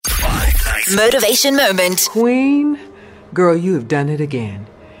Motivation Moment. Queen, girl, you have done it again.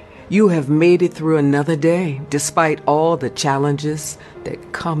 You have made it through another day, despite all the challenges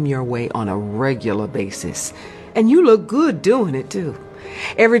that come your way on a regular basis. And you look good doing it, too.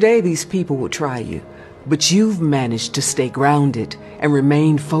 Every day these people will try you, but you've managed to stay grounded and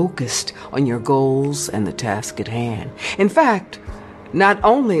remain focused on your goals and the task at hand. In fact, not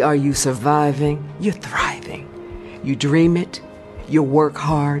only are you surviving, you're thriving. You dream it, you work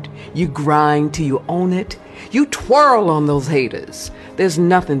hard, you grind till you own it, you twirl on those haters. There's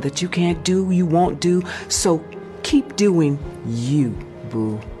nothing that you can't do, you won't do, so keep doing you,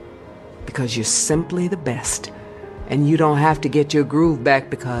 boo. Because you're simply the best. And you don't have to get your groove back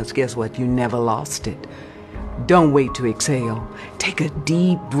because guess what? You never lost it. Don't wait to exhale. Take a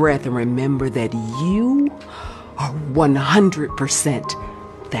deep breath and remember that you are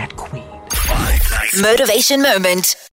 100% that queen. Motivation Moment.